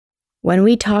When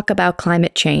we talk about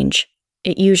climate change,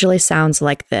 it usually sounds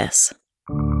like this.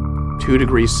 2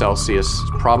 degrees Celsius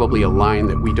is probably a line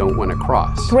that we don't want to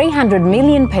cross. 300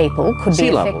 million people could be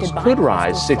affected by... Sea levels could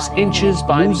rise 6 inches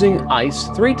by losing ice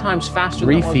 3 times faster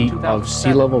 3 feet of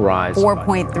sea level rise.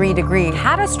 4.3 degrees.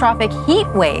 Catastrophic heat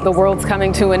wave. The world's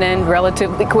coming to an end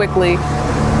relatively quickly.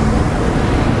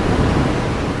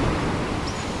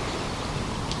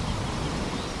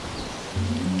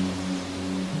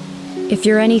 If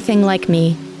you're anything like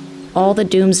me, all the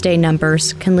doomsday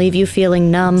numbers can leave you feeling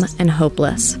numb and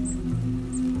hopeless.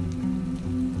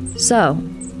 So,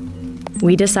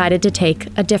 we decided to take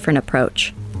a different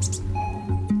approach.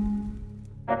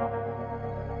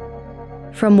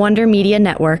 From Wonder Media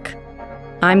Network,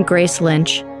 I'm Grace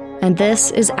Lynch, and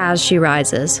this is As She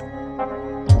Rises,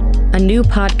 a new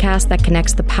podcast that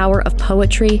connects the power of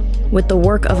poetry with the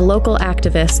work of local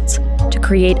activists to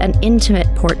create an intimate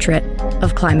portrait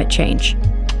of climate change.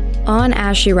 On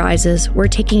As She Rises, we're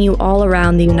taking you all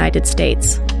around the United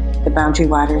States. The Boundary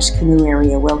Waters Canoe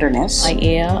Area Wilderness. I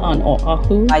am on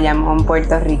Oahu. I am on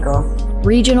Puerto Rico.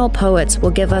 Regional poets will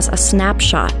give us a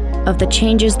snapshot of the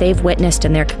changes they've witnessed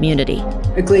in their community.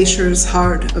 A glacier's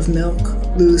heart of milk,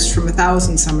 loosed from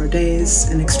 1,000 summer days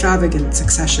in extravagant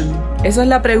succession. Esa es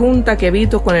la pregunta que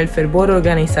evito con el fervor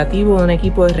organizativo de un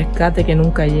equipo de rescate que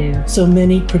nunca llega. So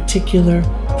many particular,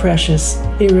 precious,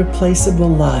 irreplaceable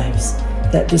lives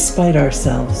that despite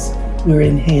ourselves, we're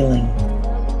inhaling.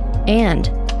 And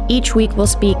each week we'll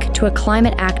speak to a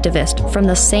climate activist from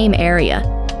the same area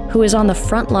who is on the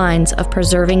front lines of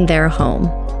preserving their home.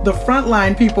 The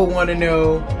frontline people want to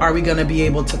know, are we going to be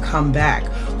able to come back?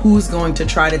 Who's going to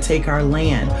try to take our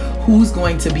land? Who's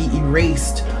going to be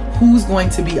erased? Who's going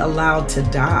to be allowed to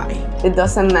die? It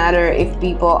doesn't matter if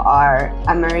people are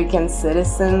American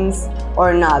citizens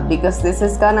or not, because this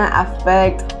is going to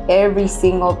affect every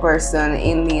single person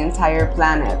in the entire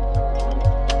planet.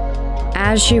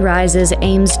 As She Rises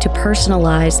aims to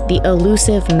personalize the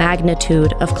elusive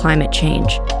magnitude of climate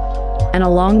change, and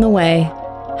along the way,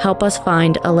 help us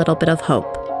find a little bit of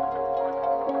hope.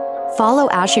 Follow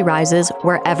As She Rises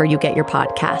wherever you get your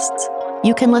podcasts.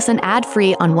 You can listen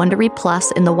ad-free on Wondery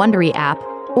Plus in the Wondery app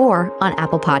or on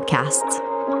Apple Podcasts.